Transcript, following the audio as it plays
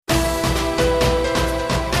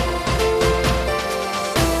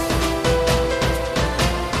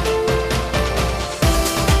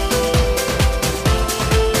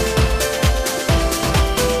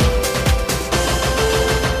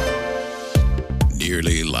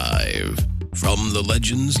Nearly live from the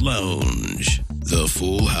Legends Lounge, the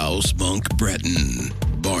Full House Monk Breton,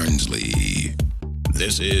 Barnsley.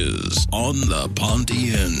 This is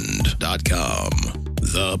OnThePontyEnd.com,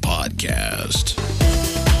 the podcast.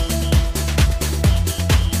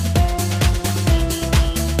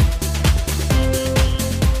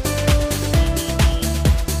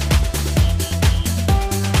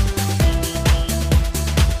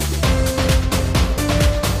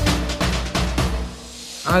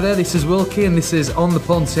 Hi there, this is Wilkie and this is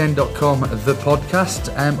OnThePontyEnd.com, the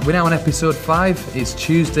podcast. We're now on episode 5. It's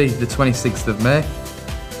Tuesday the 26th of May.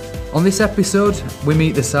 On this episode, we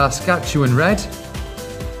meet the Saskatchewan Red.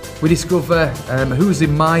 We discover who's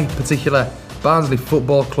in my particular Barnsley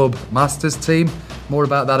Football Club Masters team. More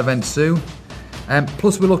about that event soon.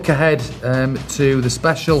 Plus we look ahead to the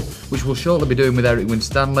special, which we'll shortly be doing with Eric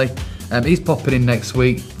Winstanley. He's popping in next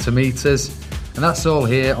week to meet us. And that's all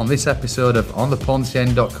here on this episode of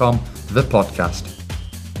OnThePontyEnd.com, the podcast.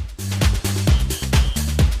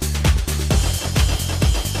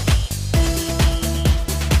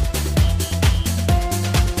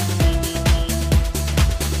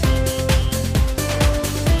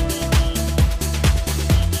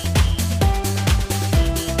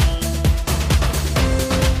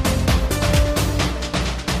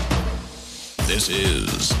 This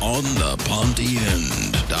is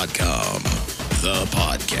OnThePontyEnd.com, the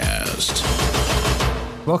podcast.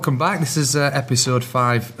 Welcome back. This is episode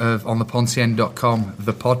 5 of OnThePontyEnd.com,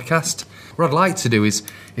 the podcast. What I'd like to do is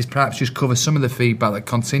perhaps just cover some of the feedback that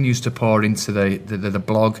continues to pour into the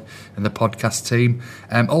blog and the podcast team.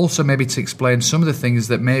 Also maybe to explain some of the things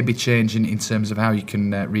that may be changing in terms of how you can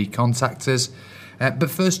recontact us. But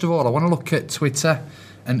first of all, I want to look at Twitter.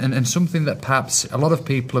 And something that perhaps a lot of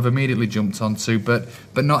people have immediately jumped onto, but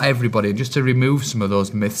not everybody, just to remove some of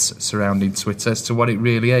those myths surrounding Twitter as to what it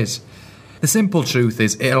really is. The simple truth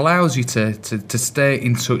is it allows you to stay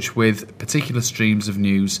in touch with particular streams of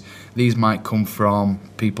news. These might come from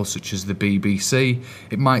people such as the BBC,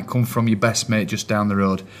 it might come from your best mate just down the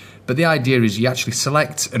road. But the idea is you actually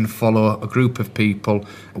select and follow a group of people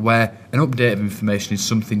where an update of information is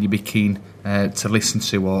something you'd be keen to listen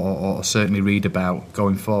to or certainly read about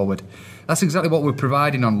going forward. That's exactly what we're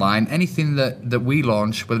providing online. Anything that we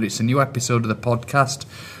launch, whether it's a new episode of the podcast,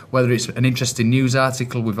 whether it's an interesting news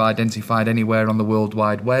article we've identified anywhere on the World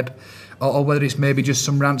Wide Web, or whether it's maybe just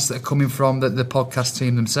some rants that are coming from the podcast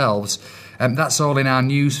team themselves, that's all in our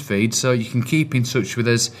news feed, so you can keep in touch with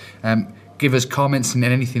us. Give us comments on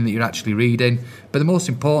anything that you're actually reading. But the most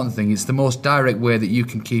important thing is the most direct way that you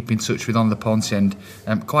can keep in touch with On The Ponty End,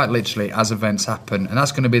 quite literally as events happen. And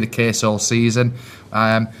that's going to be the case all season.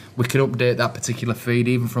 We can update that particular feed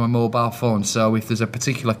even from a mobile phone. So if there's a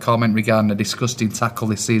particular comment regarding a disgusting tackle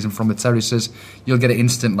this season from the Terraces, you'll get it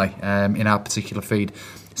instantly in our particular feed.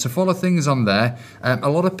 So follow things on there. A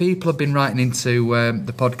lot of people have been writing into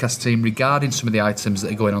the podcast team regarding some of the items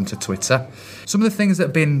that are going onto Twitter. Some of the things that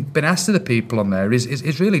have been asked of the people on there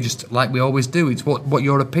is really just like we always do. It's what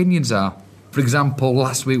your opinions are. For example,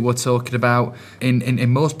 last week we were talking about, in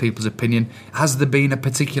most people's opinion, has there been a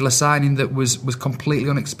particular signing that was completely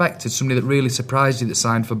unexpected, somebody that really surprised you that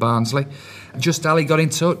signed for Barnsley? Just Ali got in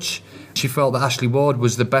touch. She felt that Ashley Ward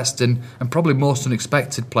was the best and probably most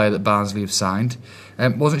unexpected player that Barnsley have signed.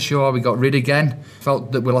 Wasn't sure how we got rid again.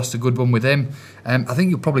 Felt that we lost a good one with him. I think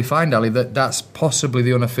you'll probably find, Ali, that that's possibly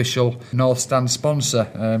the unofficial North Stand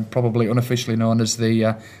sponsor, probably unofficially known as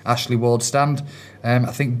the Ashley Ward Stand. I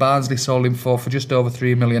think Barnsley sold him for just over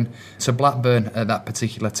 $3 million to Blackburn at that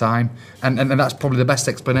particular time. And that's probably the best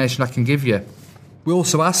explanation I can give you. We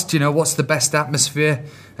also asked, what's the best atmosphere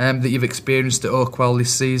that you've experienced at Oakwell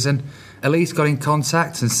this season? Elise got in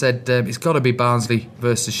contact and said it's got to be Barnsley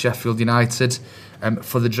versus Sheffield United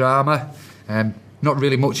for the drama. Not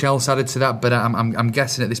really much else added to that, but I'm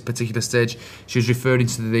guessing at this particular stage she was referring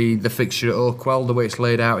to the fixture at Oakwell, the way it's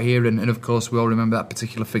laid out here, and of course we all remember that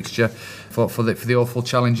particular fixture for the awful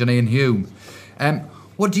challenge on Ian Hume.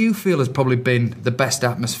 What do you feel has probably been the best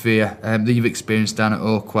atmosphere that you've experienced down at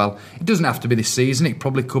Oakwell? It doesn't have to be this season. It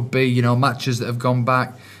probably could be, matches that have gone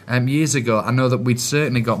back years ago. I know that we'd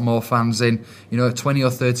certainly got more fans in, 20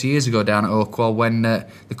 or 30 years ago down at Oakwell when the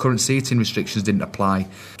current seating restrictions didn't apply.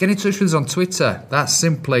 Get in touch with us on Twitter. That's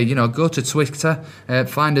simply, go to Twitter,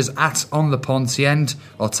 find us at On The Ponty End,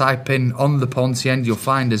 or type in On The Ponty End. You'll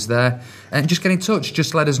find us there. And just get in touch.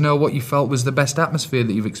 Just let us know what you felt was the best atmosphere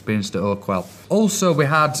that you've experienced at Oakwell. Also, we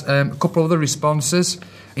had a couple of other responses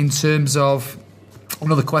in terms of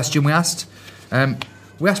another question we asked.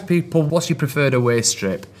 We asked people, what's your preferred away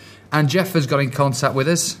strip? And Jeff has got in contact with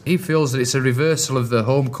us. He feels that it's a reversal of the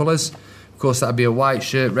home colours. Of course, that'd be a white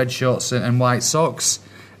shirt, red shorts and white socks.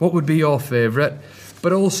 What would be your favourite?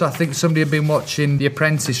 But also, I think somebody had been watching The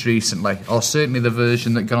Apprentice recently, or certainly the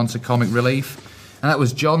version that got onto Comic Relief. And that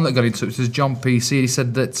was John that got in touch. It was John PC. He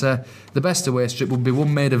said that the best away strip would be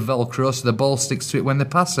one made of Velcro so the ball sticks to it when they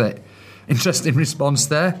pass it. Interesting response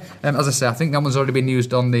there. As I say, I think that one's already been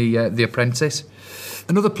used on The Apprentice.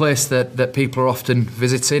 Another place that people are often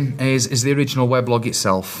visiting is the original weblog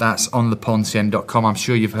itself. That's on thepontien.com. I'm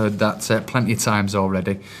sure you've heard that plenty of times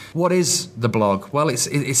already. What is the blog? Well,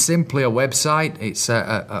 it's simply a website. It's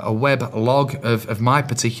a web log of my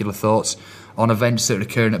particular thoughts on events that are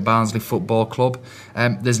occurring at Barnsley Football Club.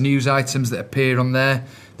 There's news items that appear on there.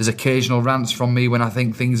 There's occasional rants from me when I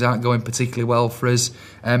think things aren't going particularly well for us.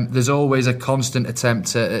 There's always a constant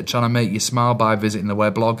attempt at trying to make you smile by visiting the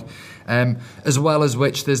weblog. As well as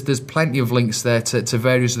which there's plenty of links there to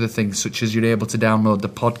various other things, such as you're able to download the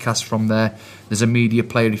podcast from there. There's a media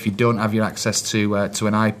player if you don't have your access to an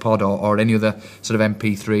iPod or any other sort of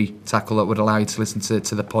MP3 tackle that would allow you to listen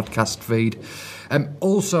to the podcast feed.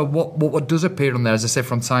 Also, what does appear on there, as I said,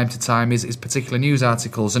 from time to time, is particular news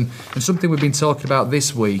articles. And something we've been talking about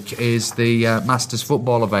this week is the Masters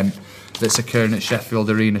football event that's occurring at Sheffield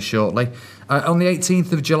Arena shortly. On the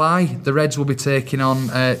 18th of July, the Reds will be taking on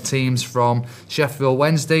teams from Sheffield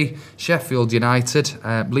Wednesday, Sheffield United,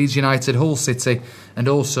 Leeds United, Hull City, and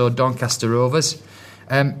also Doncaster Rovers.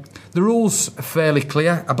 The rules are fairly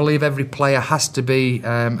clear. I believe every player has to be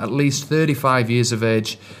at least 35 years of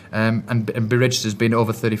age and be registered as being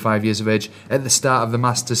over 35 years of age at the start of the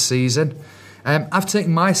Masters season. I've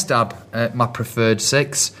taken my stab at my preferred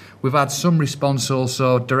 6. We've had some response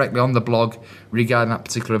also directly on the blog regarding that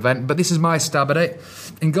particular event, but this is my stab at it.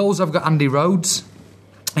 In goals, I've got Andy Rhodes.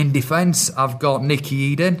 In defence, I've got Nicky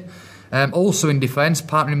Eden. Also in defence,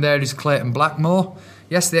 partnering him there is Clayton Blackmore.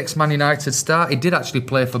 Yes, the ex-Man United star. He did actually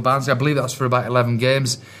play for Barnsley. I believe that was for about 11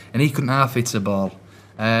 games, and he couldn't half hit a ball.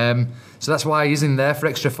 So that's why he's in there for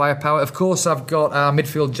extra firepower. Of course, I've got our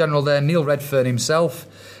midfield general there, Neil Redfern himself.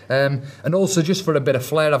 And also, just for a bit of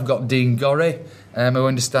flair, I've got Dean Gorry, who I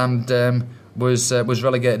understand was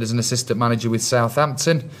relegated as an assistant manager with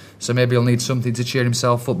Southampton. So maybe he'll need something to cheer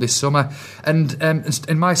himself up this summer.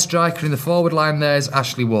 And my striker in the forward line there is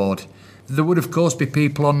Ashley Ward. There would, of course, be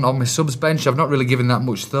people on my subs bench. I've not really given that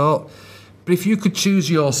much thought. But if you could choose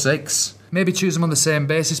your 6, maybe choose them on the same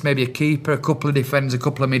basis, maybe a keeper, a couple of defenders, a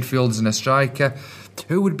couple of midfielders and a striker,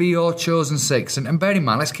 who would be your chosen 6? And bear in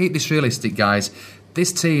mind, let's keep this realistic, guys.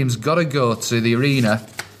 This team's got to go to the arena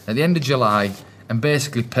at the end of July and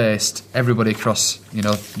basically paste everybody across,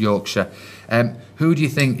 Yorkshire. Who do you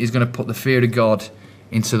think is going to put the fear of God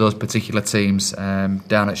into those particular teams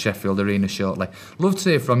down at Sheffield Arena shortly? Love to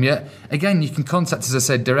hear from you. Again, you can contact, as I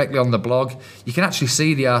said, directly on the blog. You can actually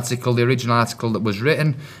see the article, the original article that was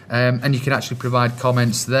written, and you can actually provide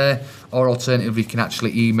comments there, or alternatively, you can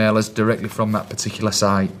actually email us directly from that particular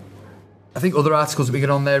site. I think other articles that we got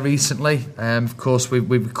on there recently, of course,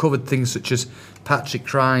 we've covered things such as Patrick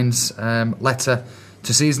Crine's letter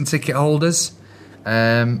to season ticket holders.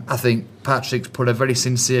 I think Patrick's put a very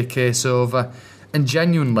sincere case over, and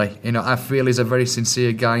genuinely, I feel he's a very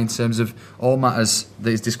sincere guy in terms of all matters that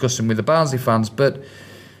he's discussing with the Barnsley fans. But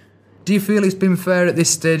do you feel it's been fair at this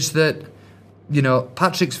stage that,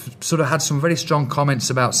 Patrick's sort of had some very strong comments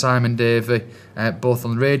about Simon Davey, both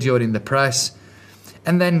on the radio and in the press,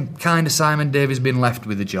 and then kind of Simon Davey's been left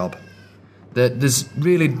with the job? That there's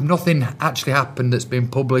really nothing actually happened that's been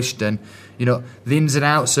published, and the ins and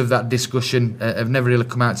outs of that discussion have never really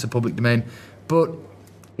come out to the public domain, but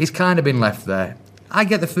he's kind of been left there. I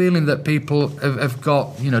get the feeling that people have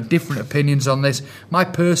got different opinions on this. My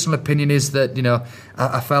personal opinion is that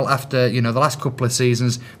I felt after the last couple of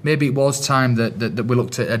seasons, maybe it was time that we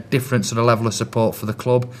looked at a different sort of level of support for the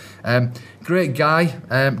club. Great guy.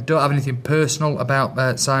 Don't have anything personal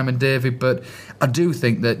about Simon Davey, but I do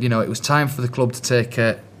think that it was time for the club to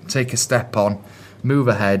take a step on, move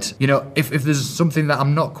ahead. If there's something that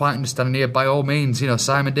I'm not quite understanding here, by all means,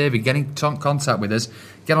 Simon Davey, get in contact with us,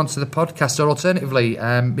 get onto the podcast, or alternatively,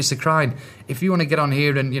 Mr. Crine, if you want to get on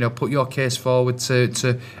here and put your case forward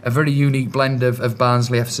to a very unique blend of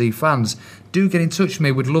Barnsley FC fans, do get in touch with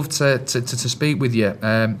me. We'd love to speak with you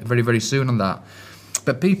very, very soon on that.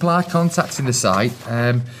 But people are contacting the site,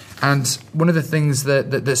 and one of the things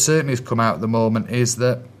that certainly has come out at the moment is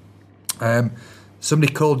that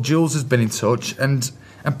somebody called Jules has been in touch and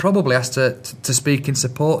probably asked to speak in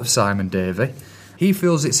support of Simon Davey. He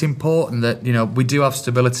feels it's important that we do have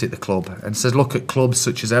stability at the club, and says look at clubs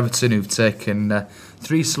such as Everton who've taken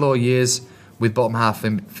 3 slow years with bottom half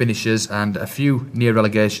finishes and a few near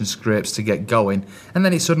relegation scrapes to get going, and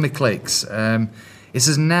then it suddenly clicks. He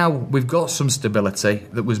says now we've got some stability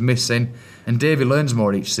that was missing, and Davey learns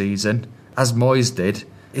more each season, as Moyes did.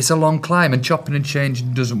 It's a long climb, and chopping and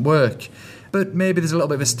changing doesn't work. But maybe there's a little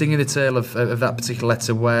bit of a sting in the tail of that particular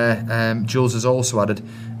letter where Jules has also added,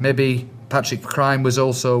 maybe Patrick Crime was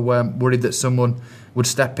also worried that someone would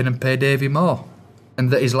step in and pay Davey more, and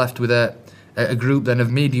that he's left with a group then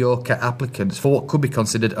of mediocre applicants for what could be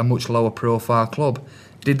considered a much lower profile club.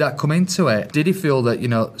 Did that come into it? Did he feel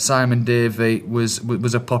that, Simon Davey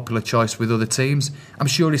was a popular choice with other teams? I'm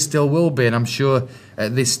sure he still will be, and I'm sure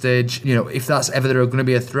at this stage, if that's ever going to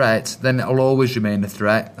be a threat, then it'll always remain a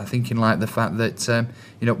threat. I think in light of the fact that,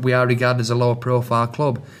 we are regarded as a lower profile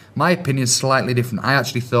club. My opinion's slightly different. I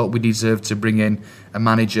actually thought we deserved to bring in a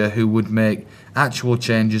manager who would make actual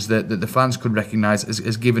changes that the fans could recognise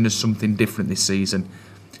as giving us something different this season.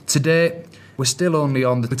 Today, we're still only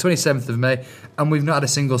on the 27th of May, and we've not had a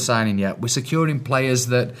single signing yet. We're securing players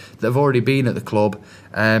that have already been at the club,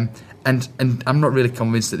 and I'm not really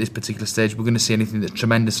convinced at this particular stage we're going to see anything that's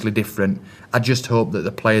tremendously different. I just hope that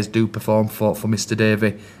the players do perform for Mr.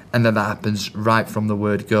 Davey, and that happens right from the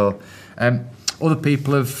word go. Other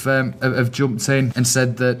people have jumped in and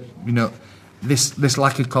said that this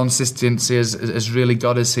lack of consistency has really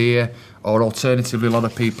got us here, or alternatively, a lot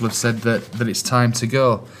of people have said that it's time to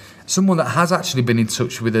go. Someone that has actually been in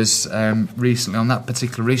touch with us recently on that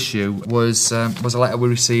particular issue was a letter we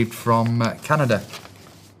received from Canada.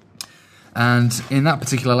 And in that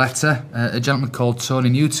particular letter, a gentleman called Tony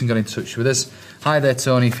Newton got in touch with us. Hi there,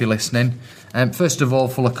 Tony, if you're listening. First of all,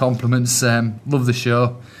 full of compliments. Love the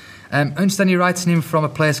show. I understand you're writing in from a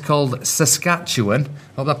place called Saskatchewan.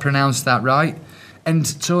 Hope I pronounced that right. And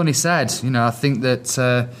Tony said, I think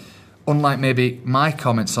that unlike maybe my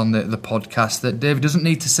comments on the podcast, that David doesn't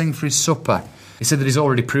need to sing for his supper. He said that he's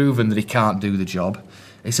already proven that he can't do the job.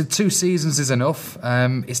 He said 2 seasons is enough.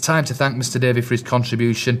 It's time to thank Mr. Davey for his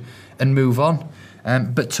contribution and move on.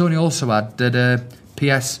 But Tony also added,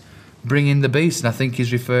 P.S. bring in the beast, and I think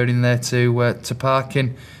he's referring there to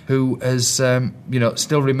Parkin, who has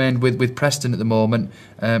still remained with Preston at the moment,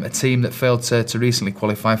 a team that failed to recently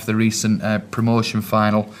qualify for the recent promotion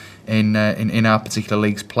final in our particular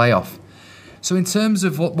league's playoff. So in terms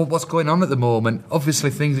of what's going on at the moment,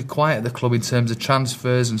 obviously things are quiet at the club in terms of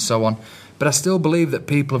transfers and so on, but I still believe that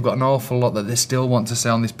people have got an awful lot that they still want to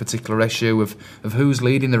say on this particular issue of who's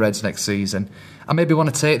leading the Reds next season. I maybe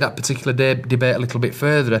want to take that particular debate a little bit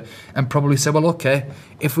further and probably say, well, okay,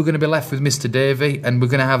 if we're going to be left with Mr. Davey and we're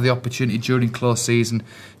going to have the opportunity during close season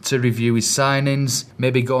to review his signings,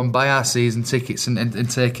 maybe go and buy our season tickets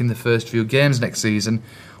and take in the first few games next season,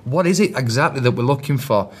 what is it exactly that we're looking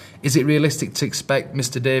for? Is it realistic to expect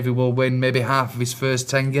Mr. Davey will win maybe half of his first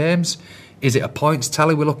 10 games? Is it a points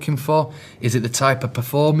tally we're looking for? Is it the type of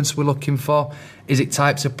performance we're looking for? Is it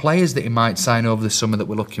types of players that he might sign over the summer that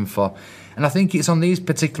we're looking for? And I think it's on these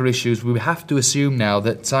particular issues we have to assume now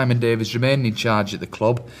that Simon Davies remaining in charge at the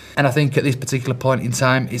club. And I think at this particular point in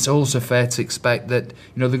time, it's also fair to expect that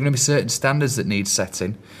there are going to be certain standards that need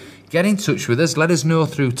setting. Get in touch with us. Let us know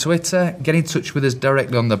through Twitter. Get in touch with us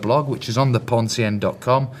directly on the blog, which is on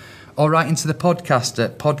theponciend.com, or write into the podcast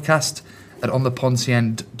at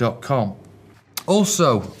podcast@ontheponciend.com.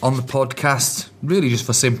 Also, on the podcast, really just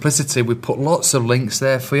for simplicity, we put lots of links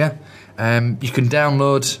there for you. You can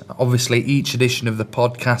download, obviously, each edition of the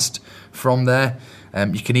podcast from there.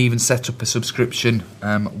 You can even set up a subscription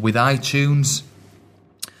with iTunes.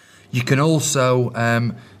 You can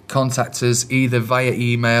also contact us either via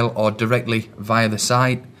email or directly via the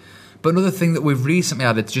site. But another thing that we've recently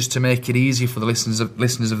added, just to make it easier for the listeners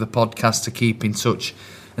of the podcast to keep in touch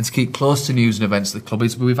and to keep close to news and events of the club,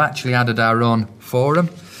 is we've actually added our own forum.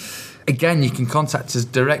 Again, you can contact us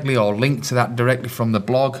directly or link to that directly from the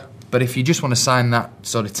blog. But if you just want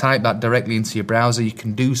to type that directly into your browser, you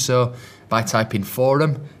can do so by typing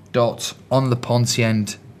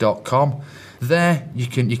forum.ontheponciend.com. There, you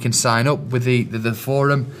can sign up with the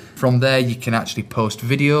forum. From there, you can actually post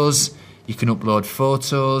videos, you can upload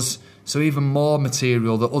photos, so even more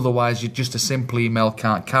material that otherwise just a simple email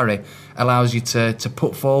can't carry allows you to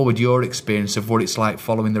put forward your experience of what it's like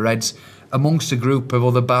following the Reds amongst a group of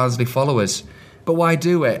other Barnsley followers. But why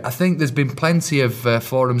do it? I think there's been plenty of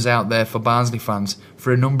forums out there for Barnsley fans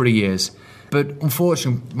for a number of years. But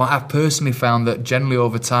unfortunately, I've personally found that generally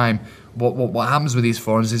over time, what happens with these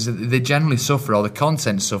forums is that they generally suffer, or the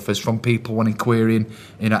content suffers, from people wanting querying,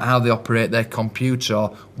 how they operate their computer,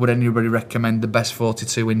 or would anybody recommend the best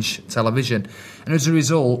 42-inch television. And as a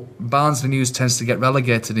result, Barnsley news tends to get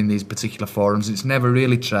relegated in these particular forums. It's never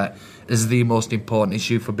really treated as the most important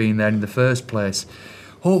issue for being there in the first place.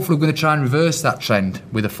 hopefully we're going to try and reverse that trend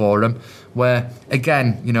with a forum where,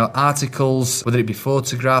 again, articles, whether it be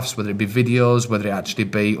photographs, whether it be videos, whether it actually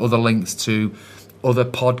be other links to other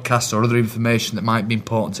podcasts or other information that might be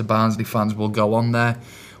important to Barnsley fans will go on there.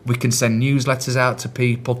 We can send newsletters out to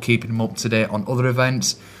people, keeping them up to date on other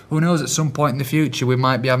events. Who knows, at some point in the future we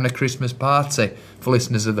might be having a Christmas party for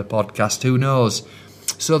listeners of the podcast, who knows.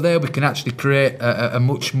 So there we can actually create a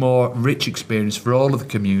much more rich experience for all of the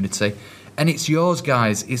community. And it's yours,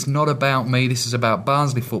 guys. It's not about me. This is about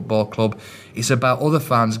Barnsley Football Club. It's about other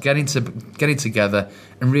fans getting together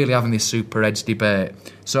and really having this Super Reds debate.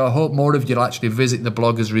 So I hope more of you will actually visit the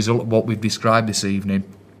blog as a result of what we've described this evening.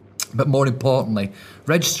 But more importantly,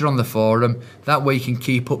 register on the forum. That way you can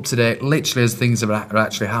keep up to date literally as things are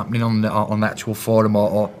actually happening on the actual forum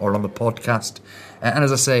or on the podcast. And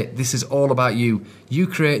as I say, this is all about you. You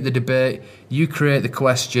create the debate, you create the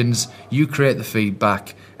questions, you create the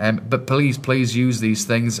feedback. But please use these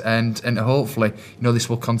things, and hopefully, this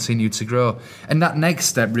will continue to grow. And that next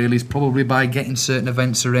step really is probably by getting certain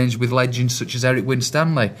events arranged with legends such as Eric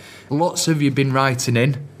Winstanley. Lots of you have been writing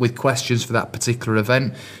in with questions for that particular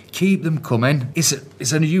event. Keep them coming.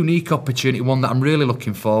 It's a unique opportunity, one that I'm really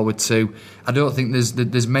looking forward to. I don't think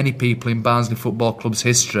there's many people in Barnsley Football Club's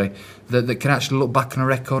history that can actually look back on a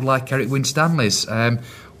record like Eric Winstanley's.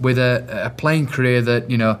 With a playing career that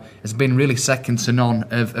has been really second to none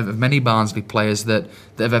of many Barnsley players that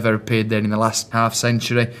have ever appeared there in the last half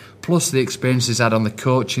century, plus the experience he's had on the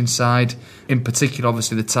coaching side, in particular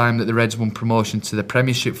obviously the time that the Reds won promotion to the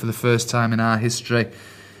Premiership for the first time in our history.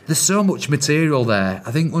 There's so much material there.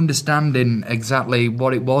 I think understanding exactly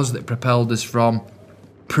what it was that propelled us from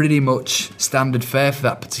pretty much standard fare for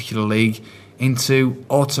that particular league into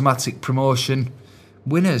automatic promotion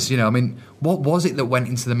winners. What was it that went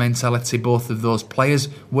into the mentality both of those players?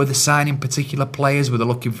 Were they signing particular players? Were they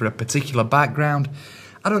looking for a particular background?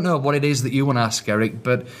 I don't know what it is that you want to ask, Eric,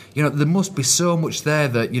 but there must be so much there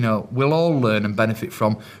that we'll all learn and benefit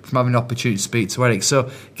from having an opportunity to speak to Eric. So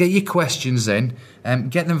get your questions in,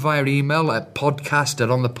 get them via email at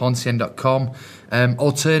podcast@onthepontien.com.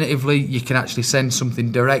 Alternatively, you can actually send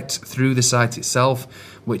something direct through the site itself,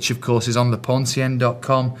 which of course is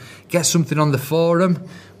onthepontien.com. Get something on the forum,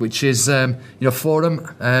 which is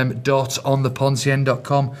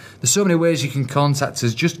forum.onthepontien.com. There's so many ways you can contact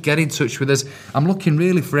us. Just get in touch with us. I'm looking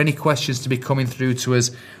really for any questions to be coming through to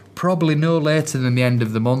us probably no later than the end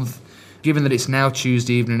of the month. Given that it's now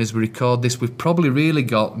Tuesday evening as we record this, we've probably really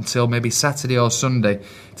got until maybe Saturday or Sunday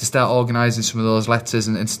to start organising some of those letters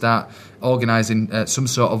and start organising some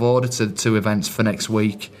sort of order to events for next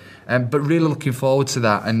week. But really looking forward to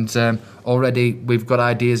that, and already we've got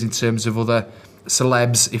ideas in terms of other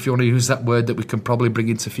celebs, if you want to use that word, that we can probably bring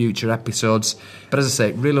into future episodes. But as I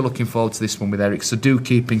say, really looking forward to this one with Eric, so do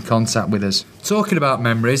keep in contact with us. Talking about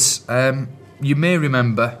memories, you may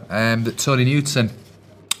remember that Tony Newton,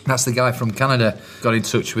 that's the guy from Canada, got in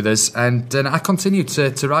touch with us, and I continue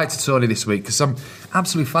to write to Tony this week because I'm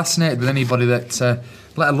absolutely fascinated with anybody that,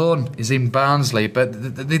 let alone is in Barnsley, but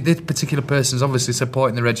the particular person is obviously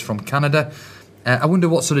supporting the Reds from Canada. I wonder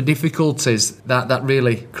what sort of difficulties that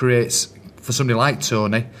really creates for somebody like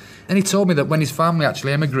Tony. And he told me that when his family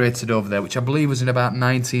actually emigrated over there, which I believe was in about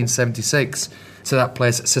 1976, to that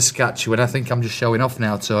place, Saskatchewan, I think I'm just showing off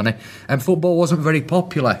now, Tony, and football wasn't very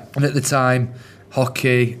popular. And at the time,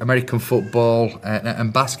 hockey, American football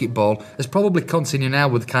and basketball has probably continued now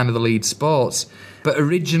with kind of the lead sports. But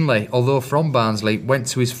originally, although from Barnsley, went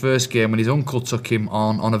to his first game when his uncle took him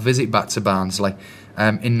on a visit back to Barnsley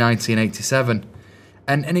in 1987.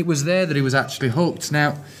 And it was there that he was actually hooked.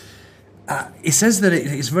 Now, he says that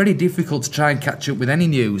it's very difficult to try and catch up with any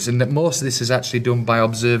news, and that most of this is actually done by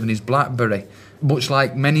observing his BlackBerry, much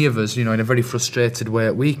like many of us, in a very frustrated way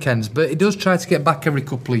at weekends. But he does try to get back every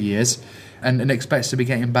couple of years, and expects to be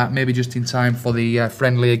getting back maybe just in time for the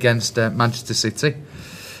friendly against Manchester City.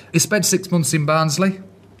 He spent 6 months in Barnsley,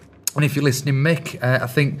 and if you're listening, Mick, I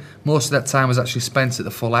think most of that time was actually spent at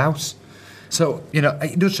the Full House. So, he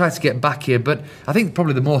does try to get back here, but I think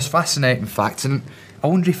probably the most fascinating fact, and I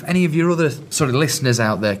wonder if any of your other sort of listeners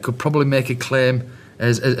out there could probably make a claim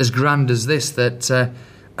as grand as this, that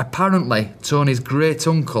apparently Tony's great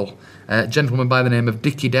uncle, a gentleman by the name of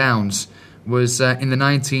Dickie Downs, was in the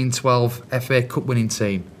 1912 FA Cup winning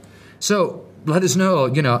team. So let us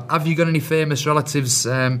know, have you got any famous relatives,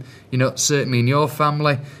 certainly in your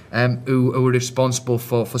family, who are responsible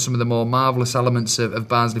for some of the more marvellous elements of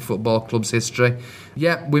Barnsley Football Club's history.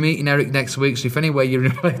 Yeah, we're meeting Eric next week, so if any way you're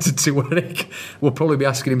related to Eric, we'll probably be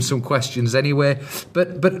asking him some questions anyway.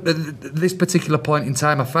 But at this particular point in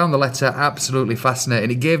time, I found the letter absolutely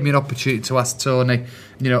fascinating. It gave me an opportunity to ask Tony,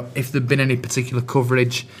 if there'd been any particular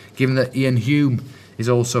coverage, given that Ian Hume is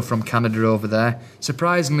also from Canada over there.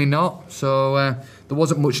 Surprisingly not, so there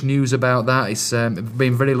wasn't much news about that. It's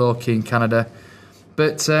been very low-key in Canada.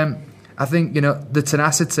 But I think, the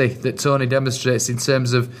tenacity that Tony demonstrates in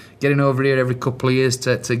terms of getting over here every couple of years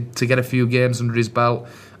to get a few games under his belt,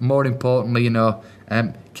 more importantly,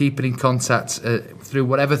 keeping in contact through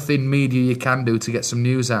whatever thin media you can do to get some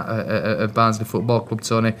news out of Barnsley Football Club,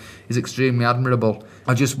 Tony, is extremely admirable.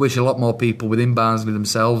 I just wish a lot more people within Barnsley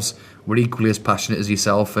themselves were equally as passionate as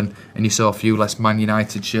yourself, and you saw a few less Man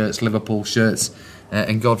United shirts, Liverpool shirts,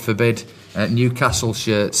 and God forbid, Newcastle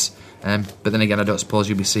shirts. But then again, I don't suppose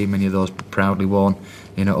you'll be seeing many of those proudly worn,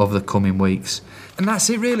 over the coming weeks. And that's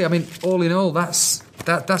it, really. I mean, all in all, that's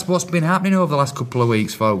what's been happening over the last couple of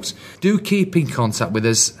weeks, folks. Do keep in contact with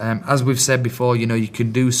us. As we've said before, you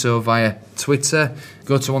can do so via Twitter.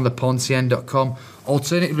 Go to onthepontien.com.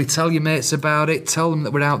 Alternatively, tell your mates about it. Tell them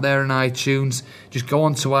that we're out there on iTunes. Just go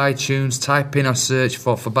onto iTunes, type in or search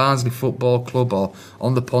for Barnsley Football Club or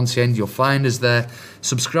On The Pontien. You'll find us there.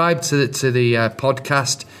 Subscribe to the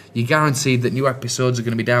podcast. You're guaranteed that new episodes are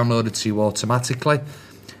going to be downloaded to you automatically.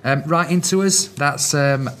 Write into us. That's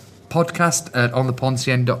podcast at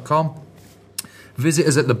onthepontien.com. Visit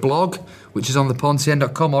us at the blog, which is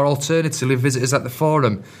onthepontien.com, or alternatively visit us at the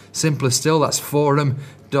forum. Simpler still, that's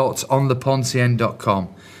forum.onthepontien.com.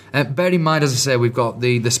 Bear in mind, as I say, we've got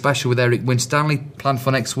the special with Eric Winstanley planned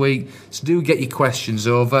for next week, so do get your questions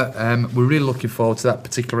over. We're really looking forward to that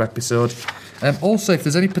particular episode. Also, if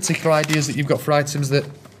there's any particular ideas that you've got for items that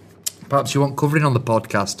perhaps you want covering on the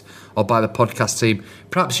podcast or by the podcast team,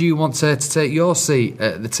 perhaps you want to take your seat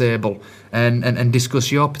at the table and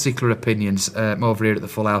discuss your particular opinions over here at the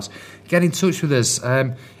Full House, get in touch with us.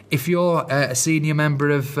 If you're a senior member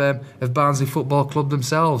of Barnsley Football Club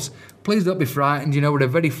themselves, please don't be frightened. We're a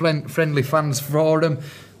very friendly fans forum.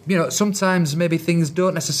 Sometimes maybe things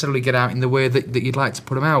don't necessarily get out in the way that you'd like to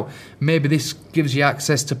put them out. Maybe this gives you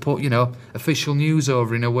access to put, official news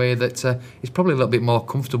over in a way that is probably a little bit more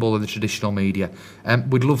comfortable than the traditional media.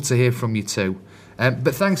 We'd love to hear from you too.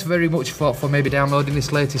 But thanks very much for maybe downloading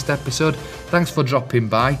this latest episode. Thanks for dropping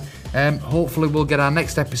by. Hopefully we'll get our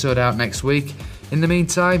next episode out next week. In the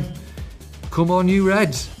meantime, come on you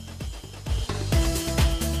Reds.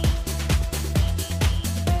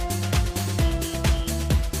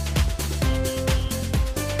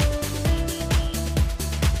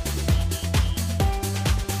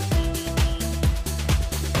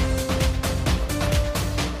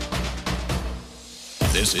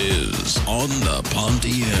 This is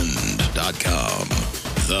onthepontien.com,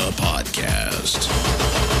 the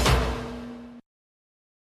podcast.